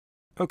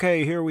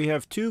Okay, here we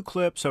have two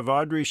clips of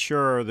Audrey,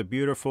 the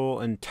beautiful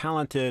and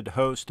talented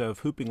host of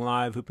Hooping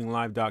Live,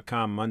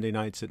 hoopinglive.com, Monday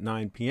nights at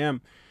 9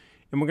 p.m.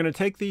 And we're going to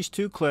take these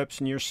two clips,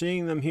 and you're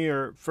seeing them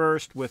here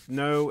first with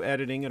no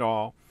editing at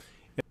all.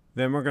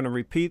 Then we're going to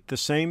repeat the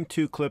same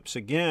two clips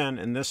again,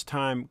 and this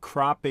time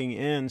cropping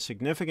in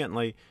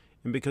significantly.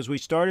 And because we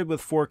started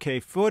with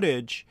 4K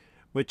footage,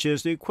 which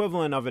is the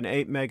equivalent of an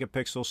 8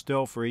 megapixel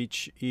still for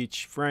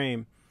each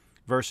frame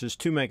versus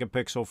 2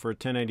 megapixel for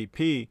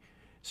 1080p,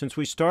 since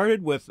we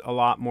started with a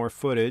lot more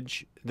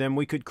footage, then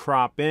we could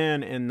crop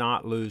in and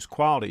not lose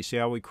quality. See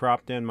how we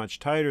cropped in much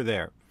tighter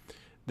there?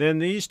 Then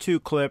these two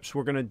clips,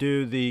 we're going to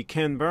do the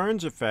Ken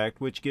Burns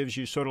effect, which gives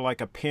you sort of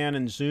like a pan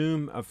and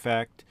zoom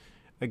effect,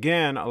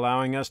 again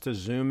allowing us to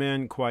zoom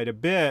in quite a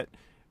bit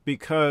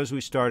because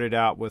we started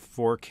out with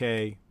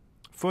 4K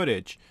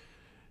footage.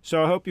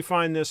 So I hope you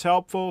find this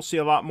helpful. See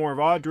a lot more of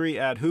Audrey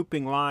at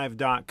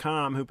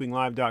hoopinglive.com,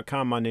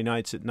 hoopinglive.com, Monday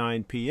nights at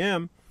 9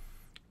 p.m.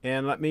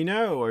 And let me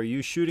know, are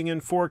you shooting in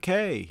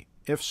 4K?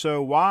 If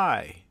so,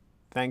 why?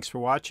 Thanks for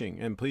watching,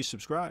 and please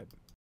subscribe.